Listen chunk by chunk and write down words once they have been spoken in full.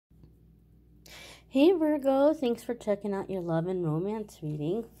Hey Virgo, thanks for checking out your love and romance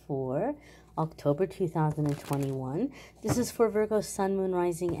reading for October 2021. This is for Virgo, Sun, Moon,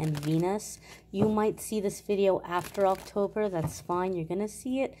 Rising, and Venus. You might see this video after October. That's fine. You're going to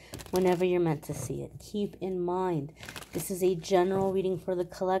see it whenever you're meant to see it. Keep in mind, this is a general reading for the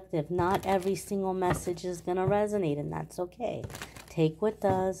collective. Not every single message is going to resonate, and that's okay. Take what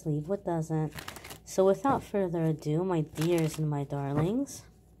does, leave what doesn't. So without further ado, my dears and my darlings,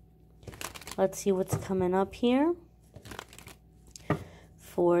 let's see what's coming up here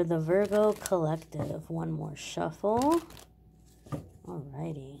for the Virgo collective. One more shuffle.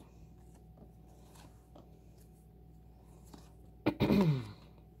 Alrighty.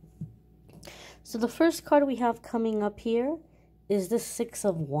 So the first card we have coming up here is the Six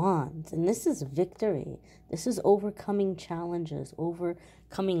of Wands. And this is victory. This is overcoming challenges,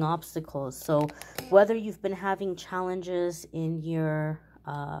 overcoming obstacles. So whether you've been having challenges in your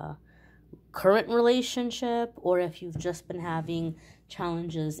current relationship, or if you've just been having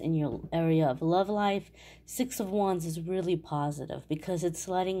challenges in your area of love life, Six of Wands is really positive because it's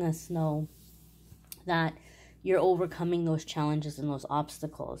letting us know that you're overcoming those challenges and those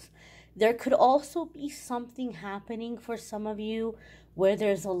obstacles. There could also be something happening for some of you where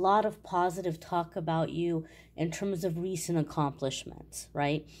there's a lot of positive talk about you in terms of recent accomplishments,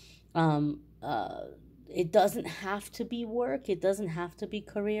 right? It doesn't have to be work. It doesn't have to be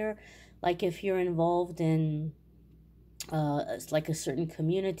career. Like if you're involved in like a certain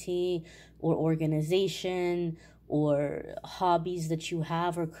community or organization or hobbies that you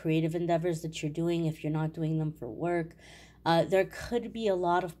have or creative endeavors that you're doing, if you're not doing them for work, there could be a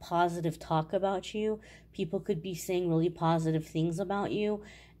lot of positive talk about you. People could be saying really positive things about you,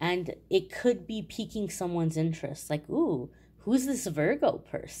 and it could be piquing someone's interest. Like, ooh, who's this Virgo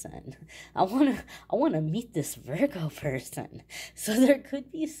person? I wanna meet this Virgo person. So there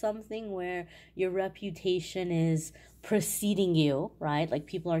could be something where your reputation is preceding you, right? Like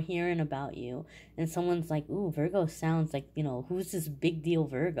people are hearing about you, and someone's like, ooh, Virgo sounds like, who's this big deal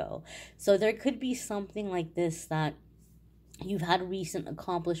Virgo? So there could be something like this, that you've had recent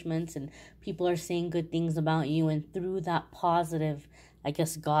accomplishments and people are saying good things about you, and through that positive, I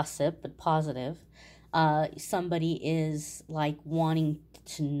guess gossip, but positive, somebody is like wanting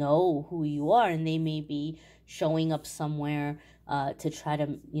to know who you are, and they may be showing up somewhere to try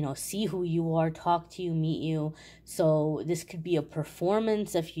to, see who you are, talk to you, meet you. So this could be a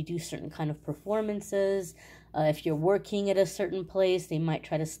performance if you do certain kind of performances. If you're working at a certain place, they might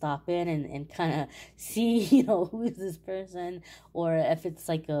try to stop in and kind of see, who is this person. Or if it's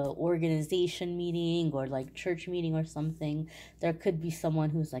like a organization meeting or like church meeting or something, there could be someone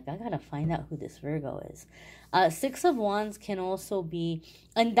who's like, I gotta find out who this Virgo is. Six of Wands can also be,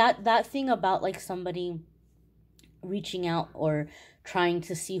 and that thing about like somebody reaching out or trying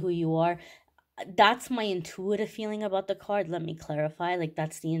to see who you are, that's my intuitive feeling about the card. Let me clarify. Like,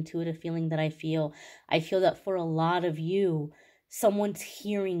 that's the intuitive feeling that I feel. I feel that for a lot of you, someone's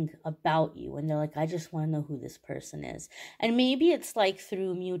hearing about you and they're like, I just want to know who this person is. And maybe it's like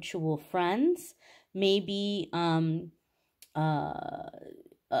through mutual friends. Maybe a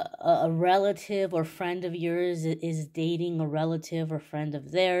relative or friend of yours is dating a relative or friend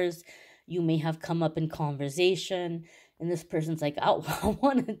of theirs. You may have come up in conversation, and this person's like, oh, I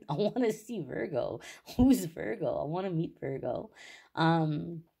want to see Virgo. Who's Virgo? I want to meet Virgo.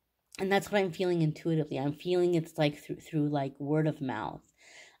 And that's what I'm feeling intuitively. I'm feeling it's like through like word of mouth.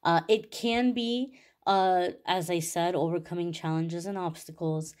 It can be, as I said, overcoming challenges and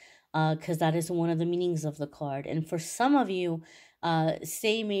obstacles, because that is one of the meanings of the card. And for some of you,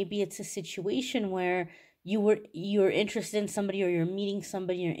 say maybe it's a situation where you're interested in somebody, or you're meeting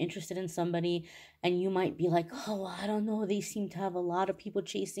somebody, you're interested in somebody, and you might be like, oh, I don't know, they seem to have a lot of people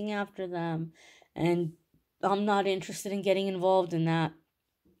chasing after them, and I'm not interested in getting involved in that.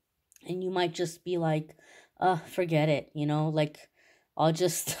 And you might just be like, forget it, like I'll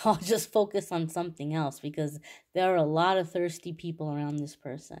just focus on something else, because there are a lot of thirsty people around this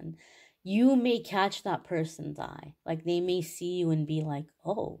person. You may catch that person's eye. Like they may see you and be like,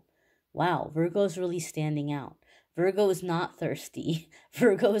 oh, wow, Virgo's really standing out. Virgo is not thirsty.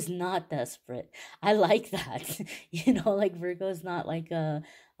 Virgo is not desperate. I like that. Like Virgo's not like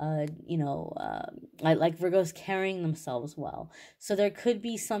like Virgo's carrying themselves well. So there could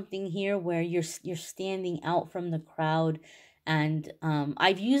be something here where you're standing out from the crowd. And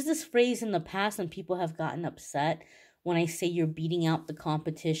I've used this phrase in the past, and people have gotten upset when I say you're beating out the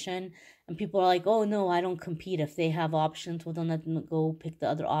competition. And people are like, oh, no, I don't compete. If they have options, well, then let them go pick the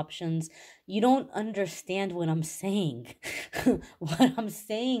other options. You don't understand what I'm saying. What I'm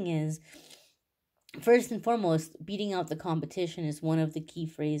saying is First and foremost, beating out the competition is one of the key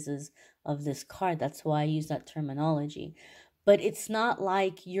phrases of this card. That's why I use that terminology. But it's not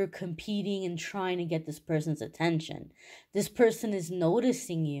like you're competing and trying to get this person's attention. This person is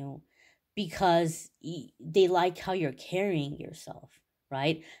noticing you because they like how you're carrying yourself,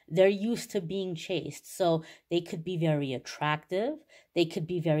 right? They're used to being chased. So they could be very attractive, they could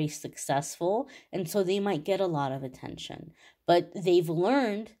be very successful, and so they might get a lot of attention. But they've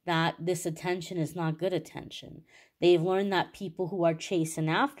learned that this attention is not good attention. They've learned that people who are chasing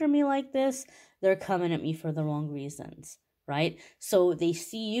after me like this, they're coming at me for the wrong reasons, right? So they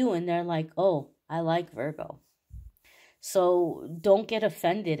see you and they're like, oh, I like Virgo. So don't get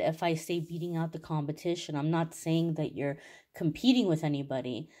offended if I say beating out the competition. I'm not saying that you're competing with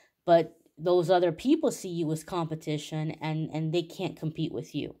anybody, but those other people see you as competition and they can't compete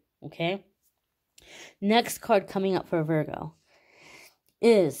with you, okay? Next card coming up for Virgo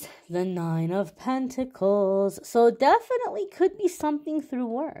is the Nine of Pentacles. So definitely could be something through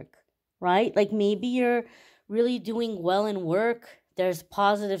work, right? Like maybe you're really doing well in work. There's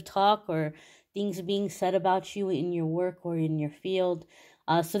positive talk or things being said about you in your work or in your field.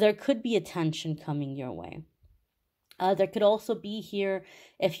 So there could be attention coming your way. There could also be here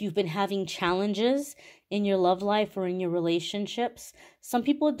if you've been having challenges in your love life or in your relationships. Some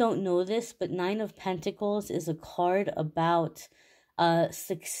people don't know this, but Nine of Pentacles is a card about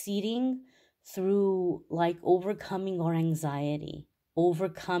succeeding through like overcoming our anxiety,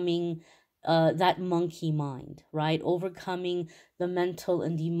 overcoming that monkey mind, right? Overcoming the mental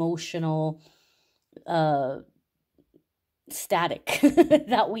and emotional static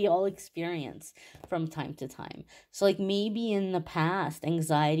that we all experience from time to time. So like maybe in the past,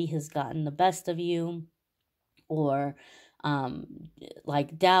 anxiety has gotten the best of you, or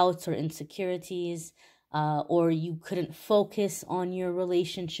like doubts or insecurities, or you couldn't focus on your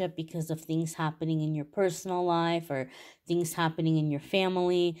relationship because of things happening in your personal life or things happening in your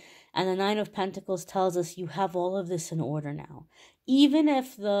family. And the Nine of Pentacles tells us you have all of this in order now. Even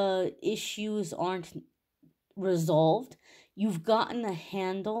if the issues aren't resolved, you've gotten a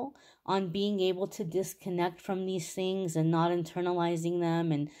handle on being able to disconnect from these things and not internalizing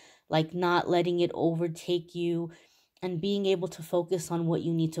them and like not letting it overtake you, and being able to focus on what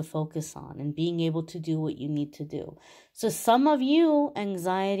you need to focus on and being able to do what you need to do. So some of you,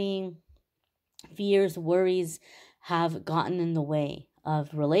 anxiety, fears, worries have gotten in the way of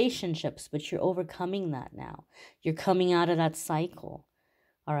relationships, but you're overcoming that now. You're coming out of that cycle.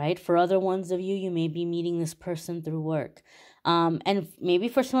 All right. For other ones of you, you may be meeting this person through work. And maybe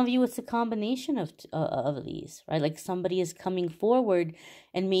for some of you, it's a combination of these, right? Like somebody is coming forward,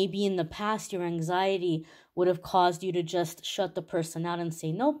 and maybe in the past, your anxiety would have caused you to just shut the person out and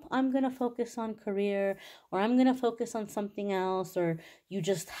say, nope, I'm going to focus on career, or I'm going to focus on something else, or you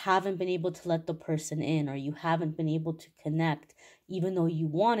just haven't been able to let the person in, or you haven't been able to connect, even though you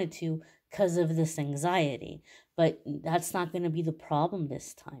wanted to, because of this anxiety. But that's not going to be the problem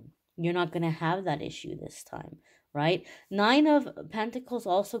this time. You're not going to have that issue this time, right? Nine of Pentacles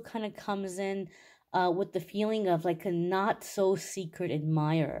also kind of comes in with the feeling of like a not so secret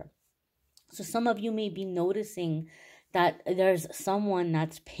admirer. So some of you may be noticing that there's someone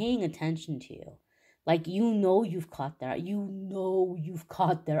that's paying attention to you. Like you've caught their eye. You've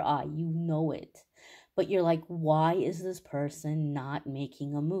caught their eye. You know it. But you're like, why is this person not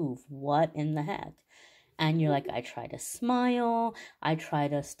making a move? What in the heck? And you're like, I try to smile. I try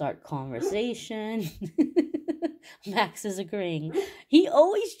to start conversation. Max is agreeing. He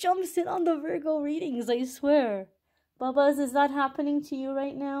always jumps in on the Virgo readings, I swear. Bubba's, is that happening to you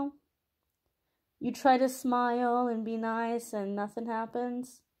right now? You try to smile and be nice and nothing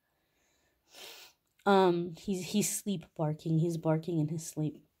happens? He's sleep barking. He's barking in his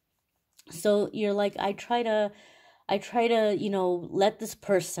sleep. So you're like, I try to, let this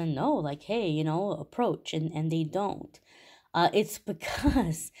person know, like, hey, approach, and they don't. It's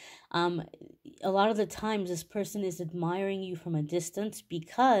because a lot of the times this person is admiring you from a distance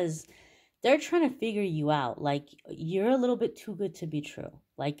because they're trying to figure you out. Like, you're a little bit too good to be true.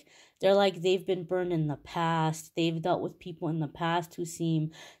 Like, they've been burned in the past. They've dealt with people in the past who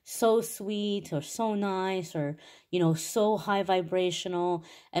seem so sweet or so nice or, so high vibrational.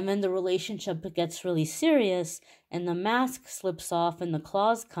 And then the relationship gets really serious and the mask slips off and the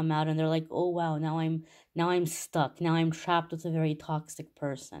claws come out and they're like, oh, wow, now I'm stuck. Now I'm trapped with a very toxic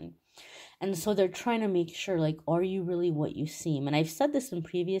person. And so they're trying to make sure, like, are you really what you seem? And I've said this in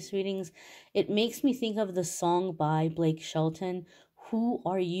previous readings. It makes me think of the song by Blake Shelton, Who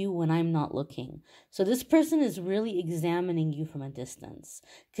Are You When I'm Not Looking? So this person is really examining you from a distance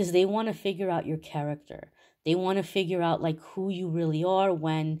because they want to figure out your character. They want to figure out, like, who you really are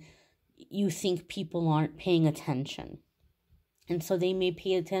when you think people aren't paying attention. And so they may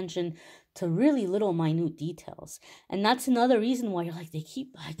pay attention to really little minute details. And that's another reason why you're like,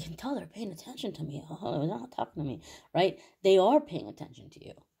 I can tell they're paying attention to me. Oh, they're not talking to me, right? They are paying attention to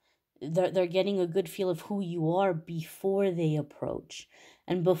you. They're getting a good feel of who you are before they approach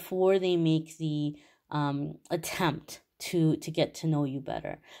and before they make the attempt to get to know you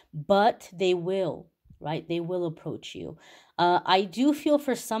better. But they will, right? They will approach you. I do feel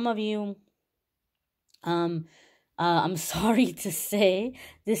for some of you, I'm sorry to say,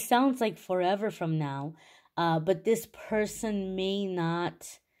 this sounds like forever from now, but this person may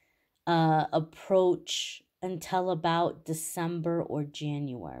not approach until about December or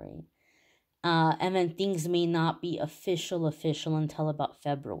January. And then things may not be official until about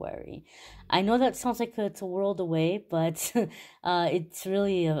February. I know that sounds like it's a world away, but it's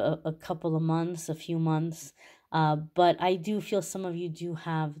really a couple of months, a few months. But I do feel some of you do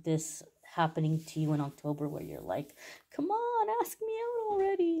have this happening to you in October where you're like, come on, ask me out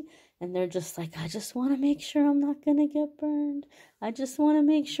already. And they're just like, I just want to make sure I'm not going to get burned. I just want to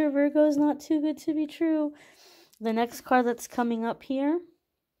make sure Virgo's not too good to be true. The next card that's coming up here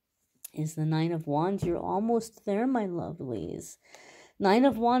is the Nine of Wands. You're almost there, my lovelies. Nine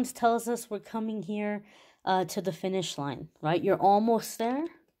of Wands tells us we're coming here to the finish line, right? You're almost there.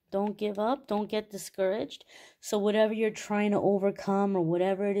 Don't give up. Don't get discouraged. So whatever you're trying to overcome or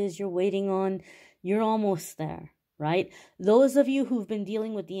whatever it is you're waiting on, you're almost there, right? Those of you who've been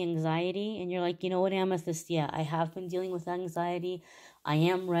dealing with the anxiety and you're like, you know what, Amethyst? Yeah, I have been dealing with anxiety. I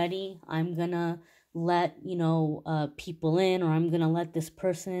am ready. I'm going to let, people in, or I'm going to let this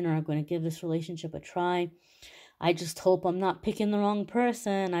person in, or I'm going to give this relationship a try. I just hope I'm not picking the wrong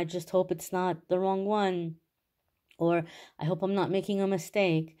person. I just hope it's not the wrong one. Or I hope I'm not making a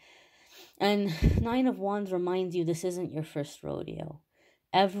mistake. And Nine of Wands reminds you this isn't your first rodeo.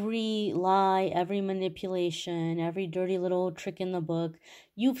 Every lie, every manipulation, every dirty little trick in the book,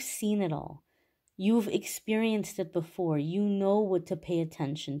 you've seen it all. You've experienced it before. You know what to pay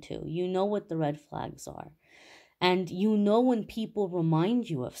attention to. You know what the red flags are. And you know when people remind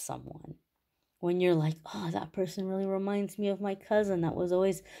you of someone. When you're like, oh, that person really reminds me of my cousin that was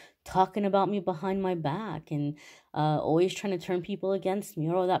always talking about me behind my back and always trying to turn people against me.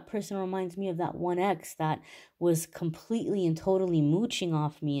 Or, oh, that person reminds me of that one ex that was completely and totally mooching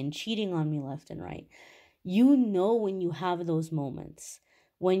off me and cheating on me left and right. You know when you have those moments.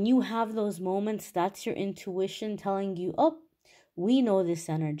 When you have those moments, that's your intuition telling you, oh, we know this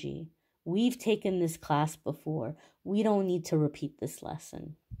energy. We've taken this class before. We don't need to repeat this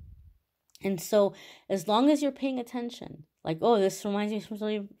lesson. And so as long as you're paying attention, like, oh, this reminds me of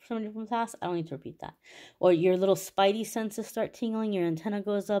somebody from the past, I don't need to repeat that. Or your little spidey senses start tingling, your antenna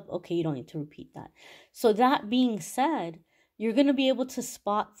goes up, okay, you don't need to repeat that. So that being said, you're going to be able to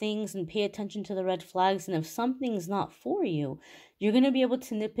spot things and pay attention to the red flags. And if something's not for you, you're going to be able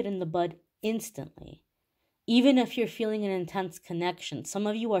to nip it in the bud instantly. Even if you're feeling an intense connection, some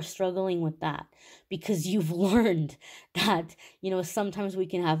of you are struggling with that because you've learned that, sometimes we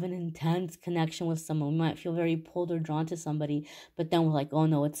can have an intense connection with someone. We might feel very pulled or drawn to somebody, but then we're like, oh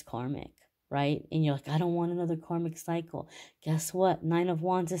no, it's karmic, right? And you're like, I don't want another karmic cycle. Guess what? Nine of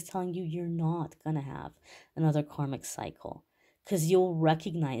Wands is telling you you're not going to have another karmic cycle because you'll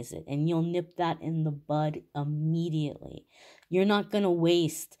recognize it and you'll nip that in the bud immediately. You're not going to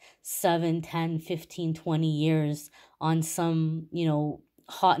waste 7, 10, 15, 20 years on some,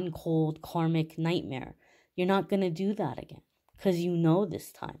 hot and cold karmic nightmare. You're not going to do that again because you know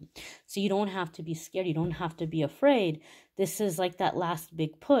this time. So you don't have to be scared. You don't have to be afraid. This is like that last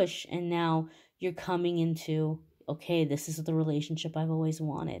big push. And now you're coming into, okay, this is the relationship I've always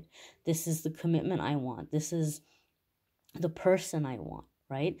wanted. This is the commitment I want. This is the person I want,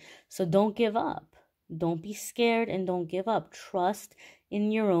 right? So don't give up. Don't be scared and don't give up. Trust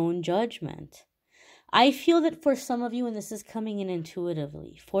in your own judgment. I feel that for some of you, and this is coming in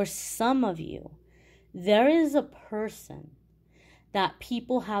intuitively, for some of you, there is a person that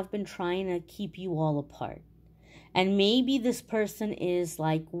people have been trying to keep you all apart. And maybe this person is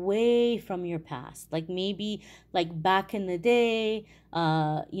like way from your past. Like maybe like back in the day,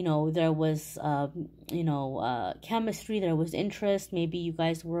 there was, chemistry, there was interest. Maybe you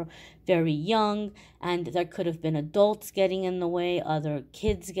guys were very young and there could have been adults getting in the way, other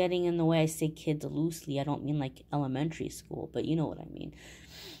kids getting in the way. I say kids loosely. I don't mean like elementary school, but you know what I mean.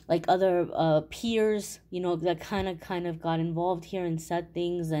 Like other peers, that kind of got involved here and said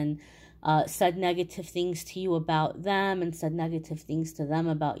things and said negative things to you about them and said negative things to them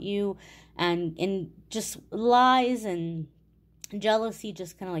about you, and just lies and jealousy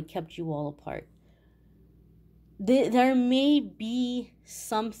just kind of like kept you all apart. there may be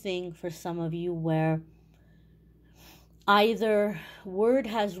something for some of you where either word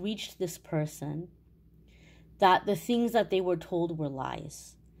has reached this person that the things that they were told were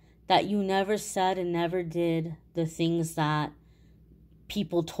lies, that you never said and never did the things that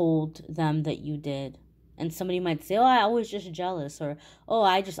people told them that you did. And somebody might say, oh, I was just jealous, or, oh,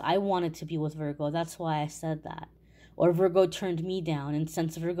 I wanted to be with Virgo, that's why I said that. Or Virgo turned me down, and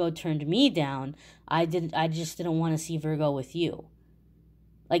since Virgo turned me down, I just didn't want to see Virgo with you.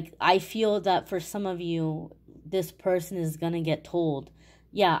 Like, I feel that for some of you, this person is going to get told,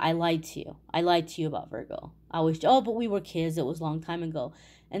 yeah, I lied to you. I lied to you about Virgo. I was, oh, but we were kids. It was a long time ago.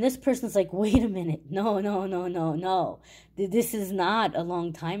 And this person's like, wait a minute. No. This is not a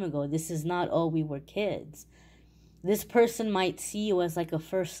long time ago. This is not, oh, we were kids. This person might see you as like a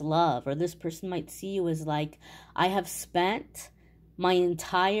first love, or this person might see you as like, I have spent my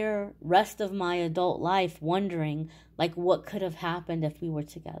entire rest of my adult life wondering like what could have happened if we were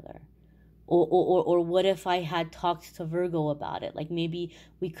together. Or what if I had talked to Virgo about it? Like maybe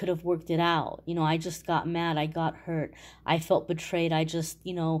we could have worked it out. You know, I just got mad. I got hurt. I felt betrayed. I just,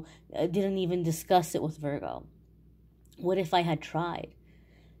 you know, didn't even discuss it with Virgo. What if I had tried?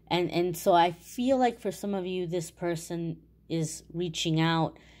 And so I feel like for some of you, this person is reaching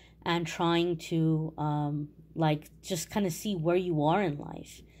out and trying to like just kind of see where you are in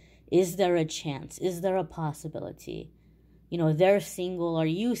life. Is there a chance? Is there a possibility? You know, they're single. Are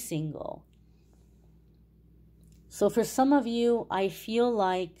you single? So for some of you, I feel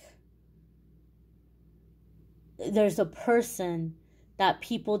like there's a person that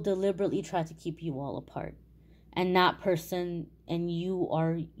people deliberately try to keep you all apart. And that person and you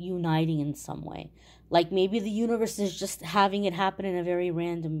are uniting in some way. Like maybe the universe is just having it happen in a very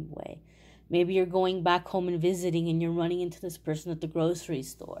random way. Maybe you're going back home and visiting and you're running into this person at the grocery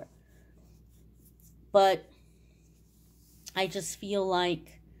store. But I just feel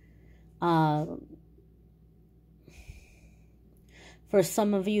like for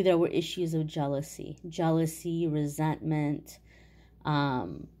some of you, there were issues of jealousy, resentment,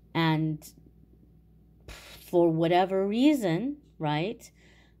 and for whatever reason, right?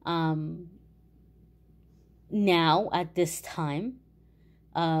 Now at this time,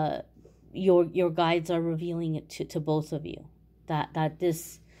 your guides are revealing it to both of you that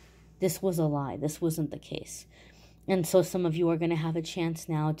this was a lie. This wasn't the case. And so some of you are going to have a chance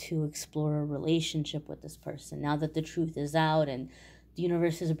now to explore a relationship with this person. Now that the truth is out and the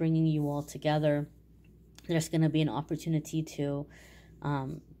universe is bringing you all together, there's going to be an opportunity to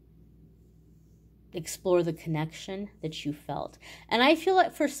explore the connection that you felt. And I feel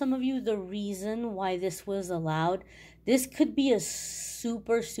like for some of you, the reason why this was allowed, this could be a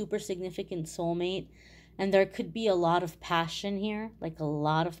super, super significant soulmate. And there could be a lot of passion here, like a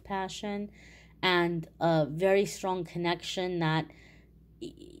lot of passion, and a very strong connection that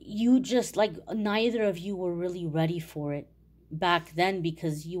you just, like, neither of you were really ready for it back then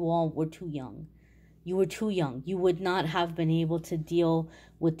because you all were too young. You were too young. You would not have been able to deal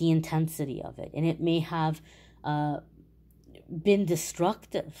with the intensity of it. And it may have been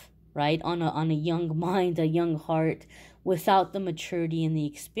destructive, right, on a young mind, a young heart, without the maturity and the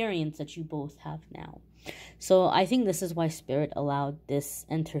experience that you both have now. So I think this is why Spirit allowed this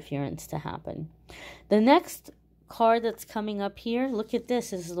interference to happen. The next card that's coming up here, look at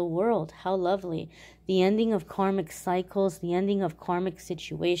this, is the World. How lovely. The ending of karmic cycles, the ending of karmic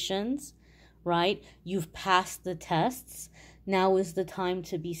situations, right? You've passed the tests. Now is the time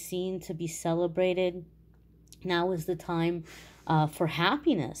to be seen, to be celebrated. Now is the time for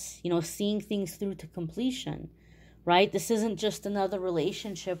happiness, you know, seeing things through to completion, right? This isn't just another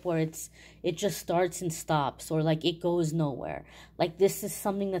relationship where it just starts and stops, or like it goes nowhere. Like this is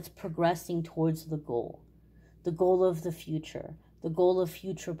something that's progressing towards the goal of the future, the goal of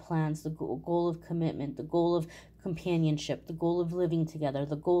future plans, the goal of commitment, the goal of companionship, the goal of living together,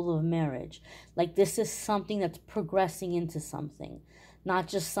 the goal of marriage. Like this is something that's progressing into something, not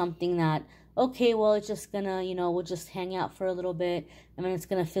just something that, okay, well, it's just gonna, you know, we'll just hang out for a little bit and then it's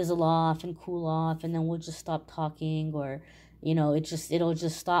gonna fizzle off and cool off and then we'll just stop talking, or, you know, it'll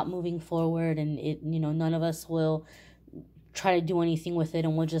just stop moving forward and it, you know, none of us will try to do anything with it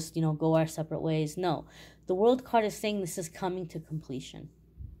and we'll just, you know, go our separate ways. No, the World card is saying this is coming to completion.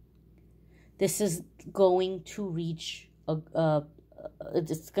 This is going to reach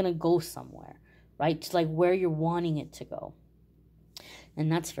it's gonna go somewhere, right? To like where you're wanting it to go. And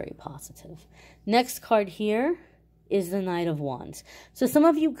that's very positive. Next card here is the Knight of Wands. So some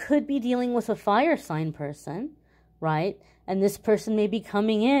of you could be dealing with a fire sign person, right? And this person may be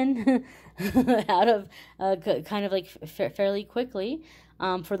coming in out of kind of like fairly quickly.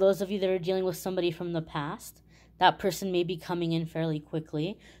 For those of you that are dealing with somebody from the past, That person may be coming in fairly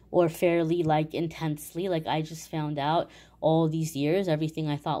quickly or fairly like intensely. Like I just found out all these years, everything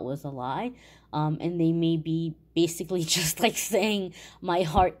I thought was a lie. And they may be basically just like saying, my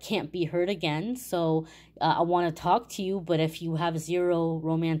heart can't be hurt again. So I want to talk to you, but if you have zero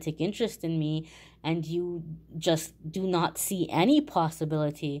romantic interest in me and you just do not see any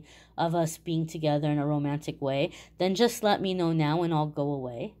possibility of us being together in a romantic way, then just let me know now and I'll go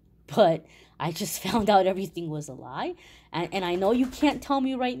away. But I just found out everything was a lie. And I know you can't tell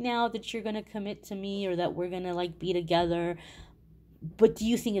me right now that you're going to commit to me or that we're going to like be together. But do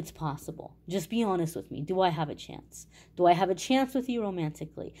you think it's possible? Just be honest with me. Do I have a chance? Do I have a chance with you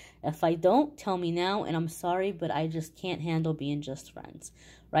romantically? If I don't, tell me now, and I'm sorry, but I just can't handle being just friends,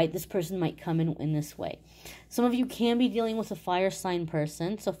 right? This person might come in this way. Some of you can be dealing with a fire sign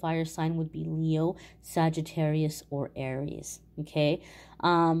person. So fire sign would be Leo, Sagittarius, or Aries, okay?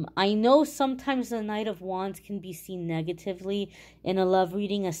 I know sometimes the Knight of Wands can be seen negatively in a love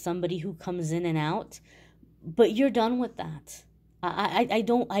reading as somebody who comes in and out, but you're done with that.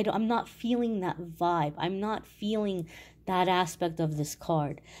 I'm not feeling that vibe. I'm not feeling that aspect of this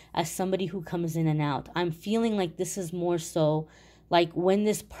card as somebody who comes in and out. I'm feeling like this is more so like when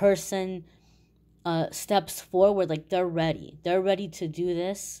this person steps forward, like they're ready. They're ready to do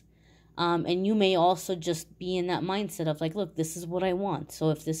this. And you may also just be in that mindset of like, look, this is what I want.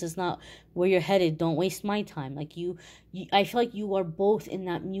 So if this is not where you're headed, don't waste my time. Like I feel like you are both in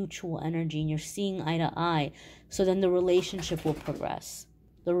that mutual energy and you're seeing eye to eye. So then the relationship will progress.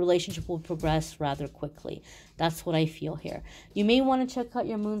 The relationship will progress rather quickly. That's what I feel here. You may want to check out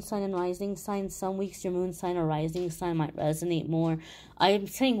your moon sign and rising sign. Some weeks your moon sign or rising sign might resonate more. I'm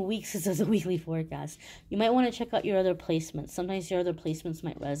saying weeks because of the weekly forecast. You might want to check out your other placements. Sometimes your other placements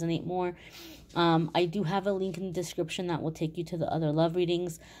might resonate more. I do have a link in the description that will take you to the other love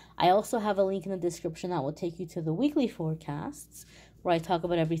readings. I also have a link in the description that will take you to the weekly forecasts where I talk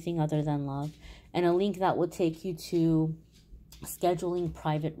about everything other than love. And a link that will take you to scheduling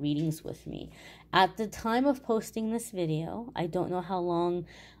private readings with me. At the time of posting this video, I don't know how long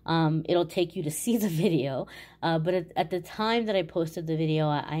it'll take you to see the video, but at the time that I posted the video,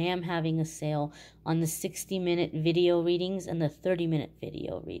 I am having a sale on the 60-minute video readings and the 30-minute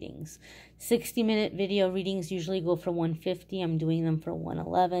video readings. 60-minute video readings usually go for $150. I'm doing them for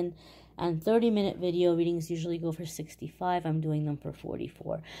 $111. And 30-minute video readings usually go for $65. I'm doing them for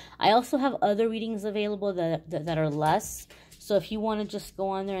 $44. I also have other readings available that are less. So if you want to just go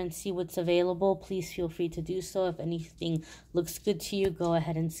on there and see what's available, please feel free to do so. If anything looks good to you, go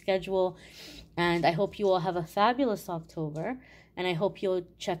ahead and schedule. And I hope you all have a fabulous October. And I hope you'll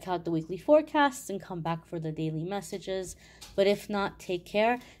check out the weekly forecasts and come back for the daily messages. But if not, take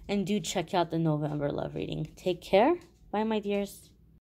care. And do check out the November love reading. Take care. Bye, my dears.